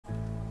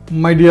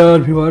My dear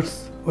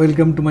viewers,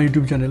 welcome to my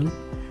YouTube channel.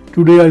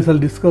 Today I shall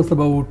discuss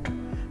about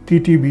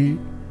TTB,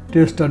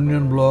 test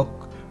terminal block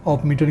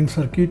of metering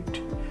circuit,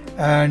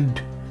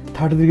 and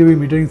 33 kV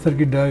metering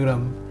circuit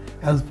diagram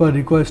as per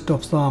request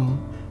of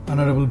some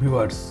honorable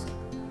viewers.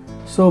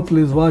 So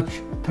please watch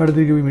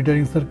 33 kV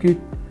metering circuit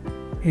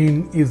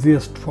in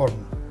easiest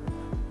form.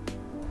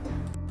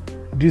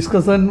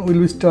 Discussion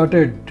will be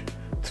started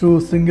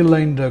through single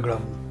line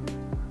diagram.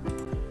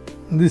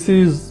 This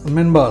is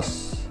main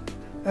bus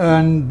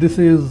and this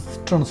is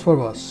transfer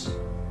bus.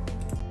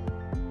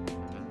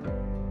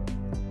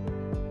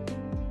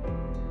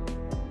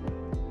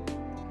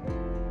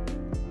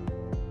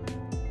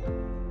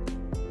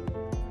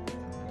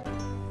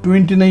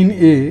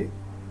 (29A),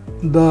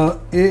 the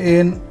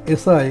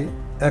ANSI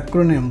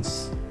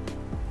acronyms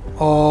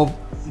of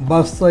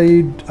bus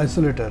side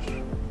isolator.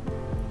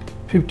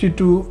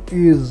 52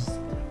 is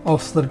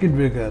of circuit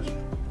breaker.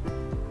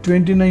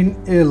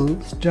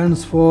 29L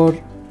stands for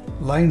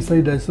line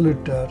side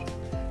isolator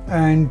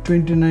and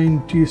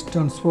 29T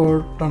stands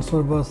for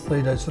transfer bus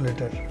side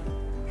isolator.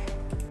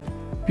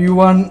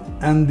 P1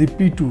 and the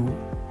P2,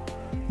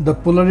 the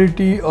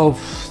polarity of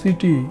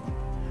CT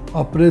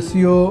of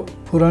ratio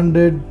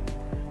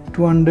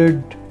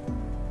 400/200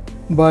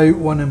 by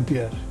 1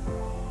 ampere.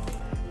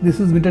 This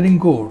is metering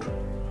code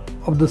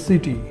of the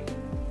CT.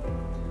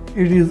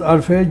 It is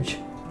R phase.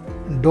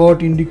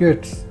 Dot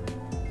indicates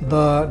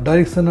the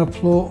direction of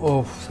flow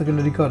of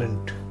secondary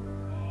current.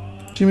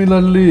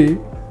 Similarly,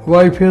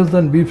 Y phase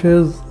and B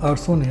phase are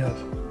shown here.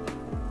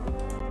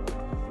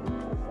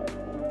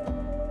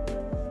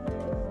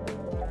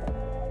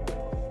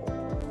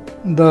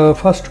 The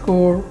first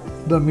core,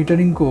 the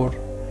metering core,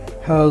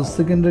 has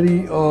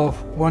secondary of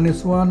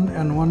 1S1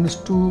 and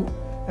 1S2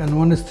 and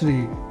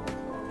 1S3.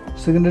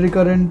 Secondary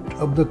current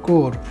of the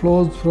core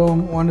flows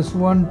from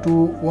 1S1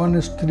 to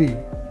 1S3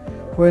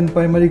 when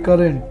primary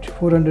current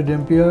 400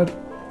 ampere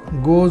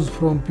goes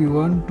from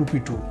P1 to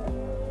P2.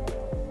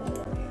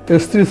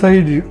 S3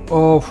 side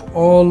of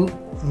all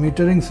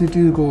metering CT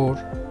core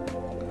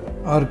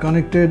are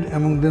connected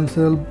among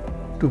themselves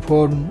to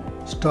form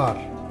star.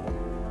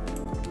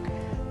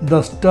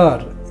 The star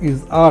is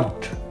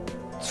arced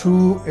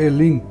through a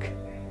link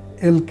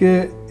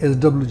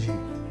LKSWG.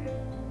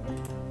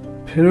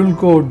 Ferrule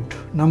code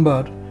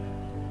number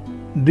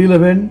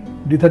D11,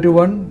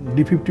 D31,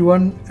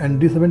 D51 and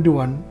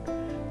D71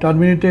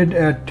 terminated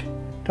at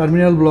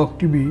terminal block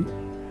TB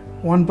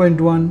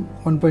 1.1,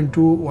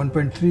 1.2,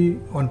 1.3,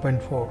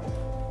 1.4.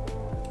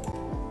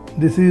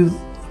 This is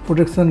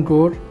protection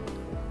core.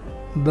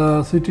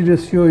 The CT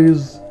ratio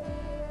is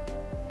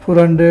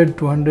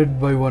 400/200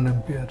 by 1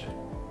 ampere.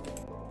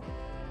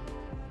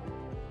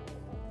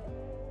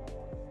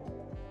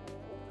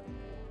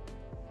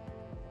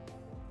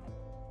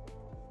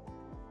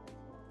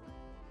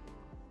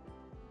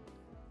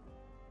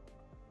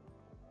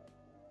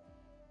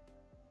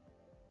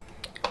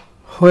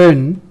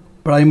 When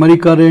primary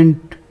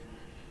current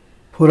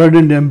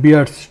 400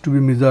 amperes to be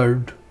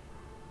measured,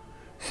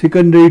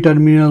 secondary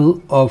terminal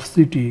of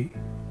CT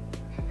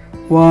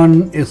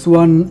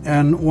 1S1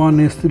 and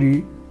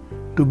 1S3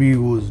 to be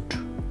used,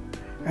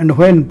 and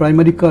when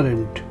primary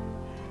current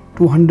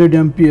 200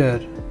 ampere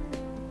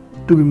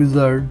to be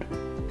measured,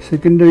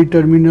 secondary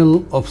terminal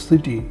of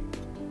CT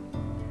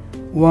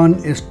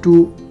 1S2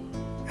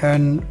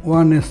 and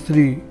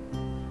 1S3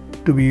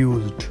 to be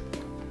used.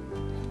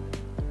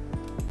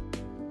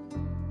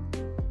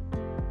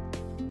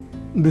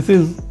 This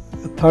is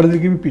 33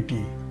 kV PT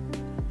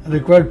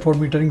required for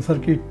metering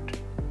circuit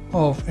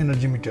of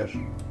energy meter.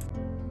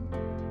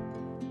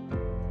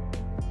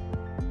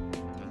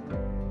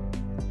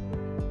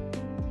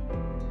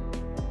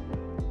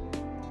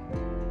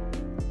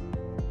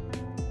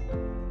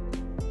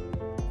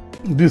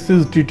 This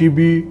is TTB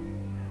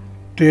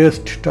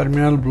test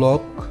terminal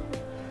block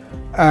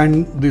and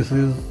this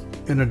is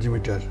energy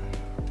meter.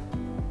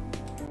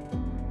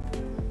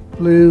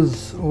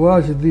 Please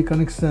watch the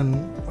connection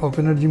of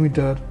energy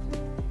meter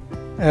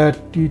at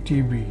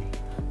TTB.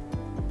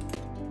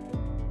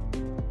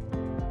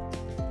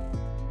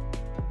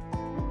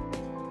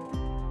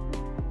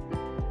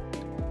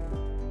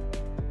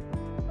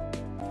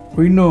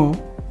 We know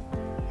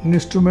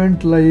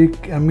instrument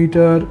like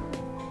ammeter,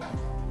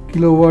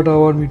 kilowatt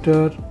hour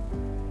meter,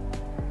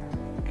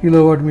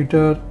 kilowatt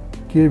meter,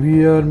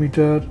 kVAR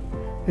meter,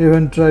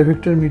 even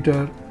trivector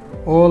meter,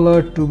 all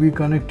are to be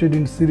connected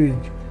in series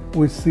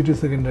with CT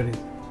secondary.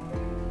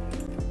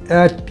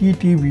 At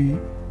TTB,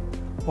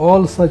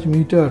 all such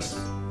meters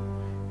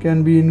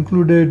can be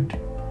included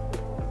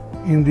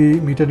in the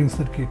metering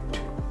circuit.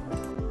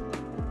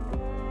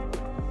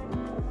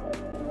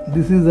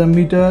 This is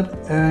ammeter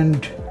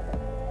and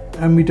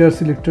ammeter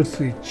selector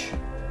switch.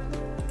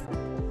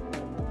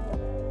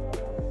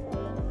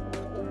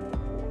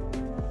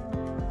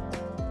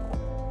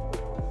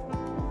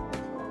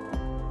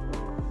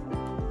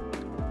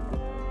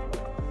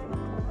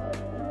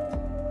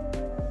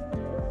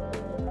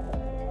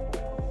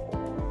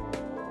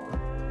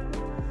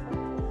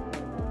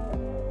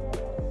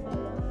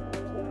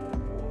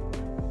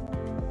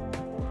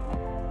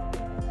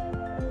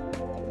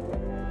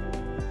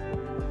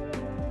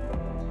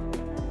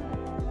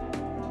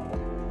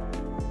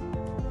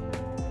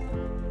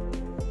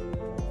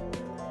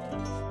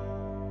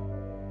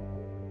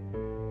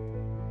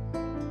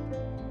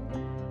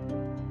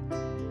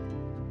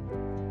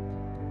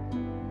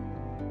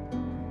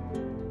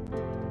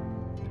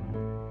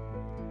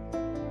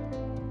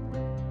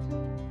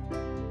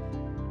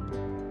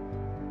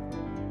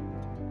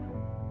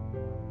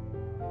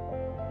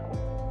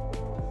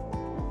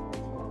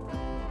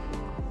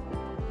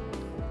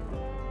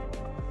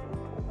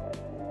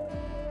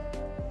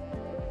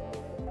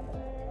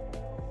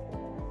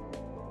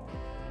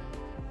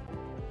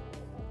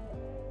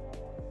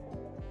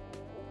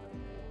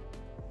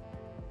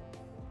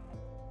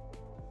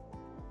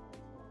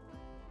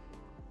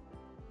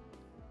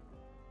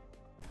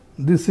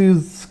 This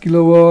is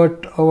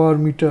kilowatt hour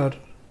meter,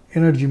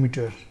 energy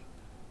meter.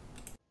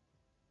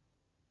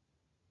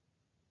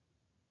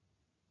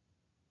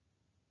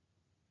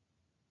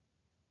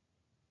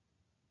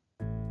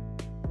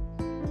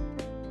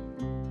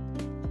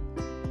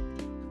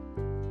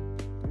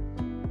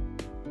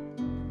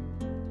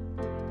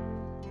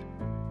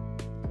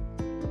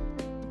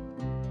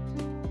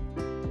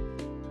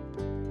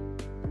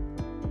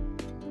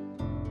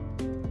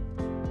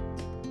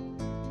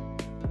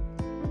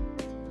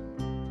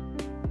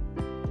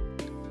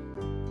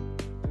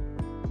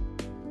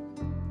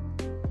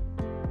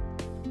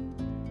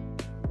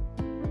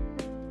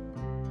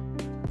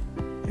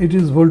 It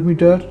is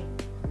voltmeter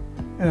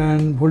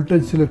and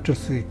voltage selector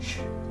switch.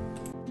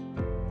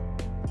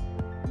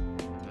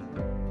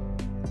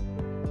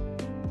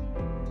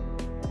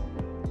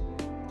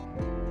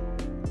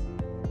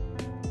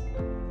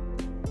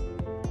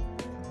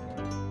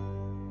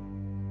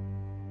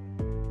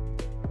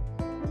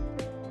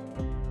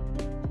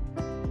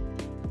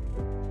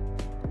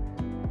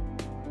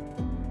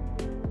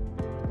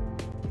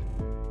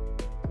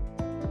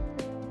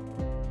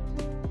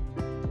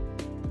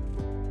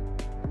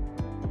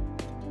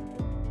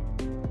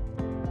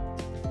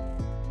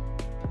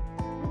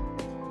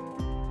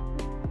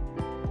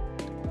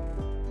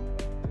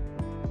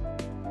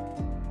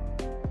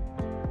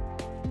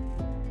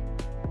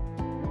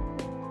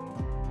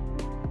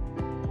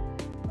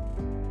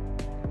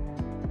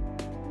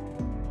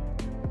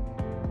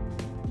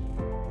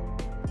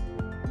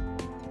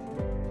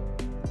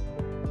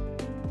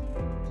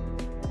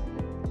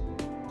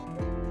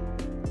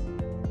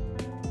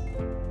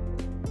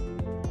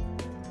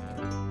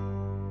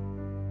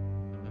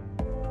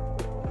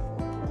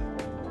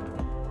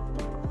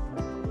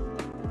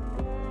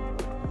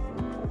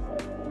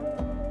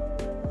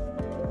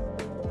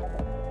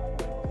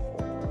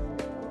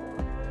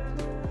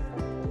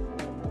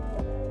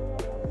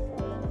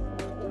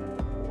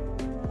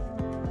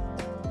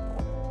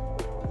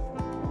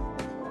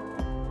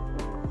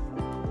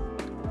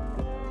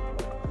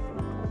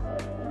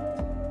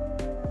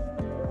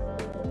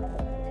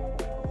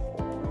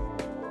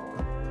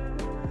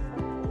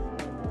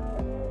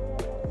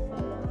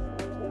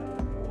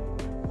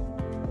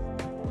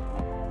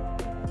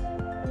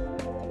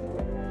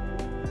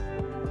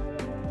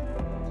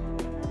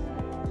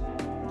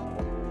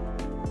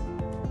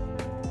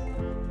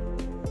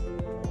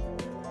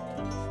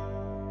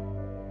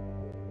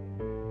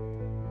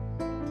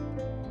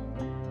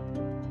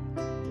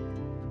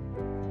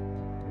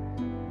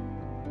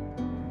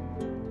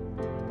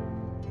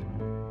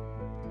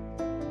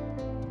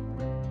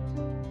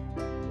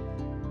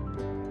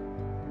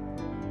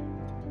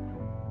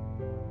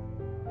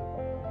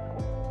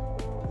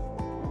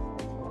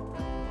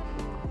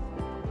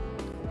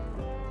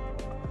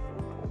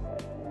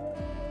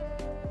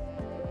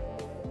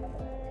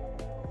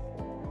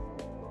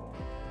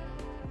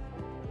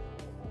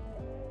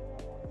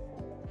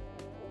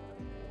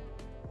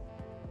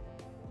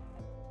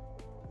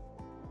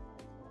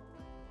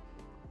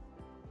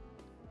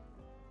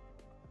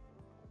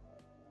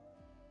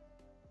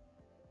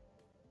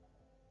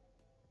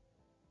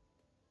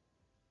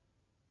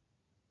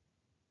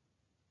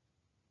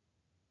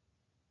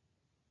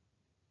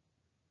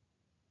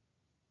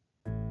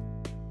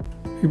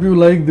 If you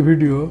like the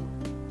video,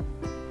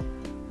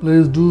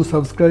 please do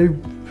subscribe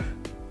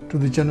to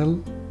the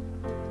channel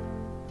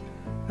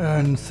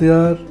and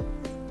share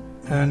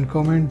and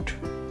comment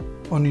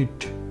on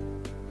it.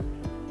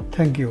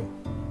 Thank you.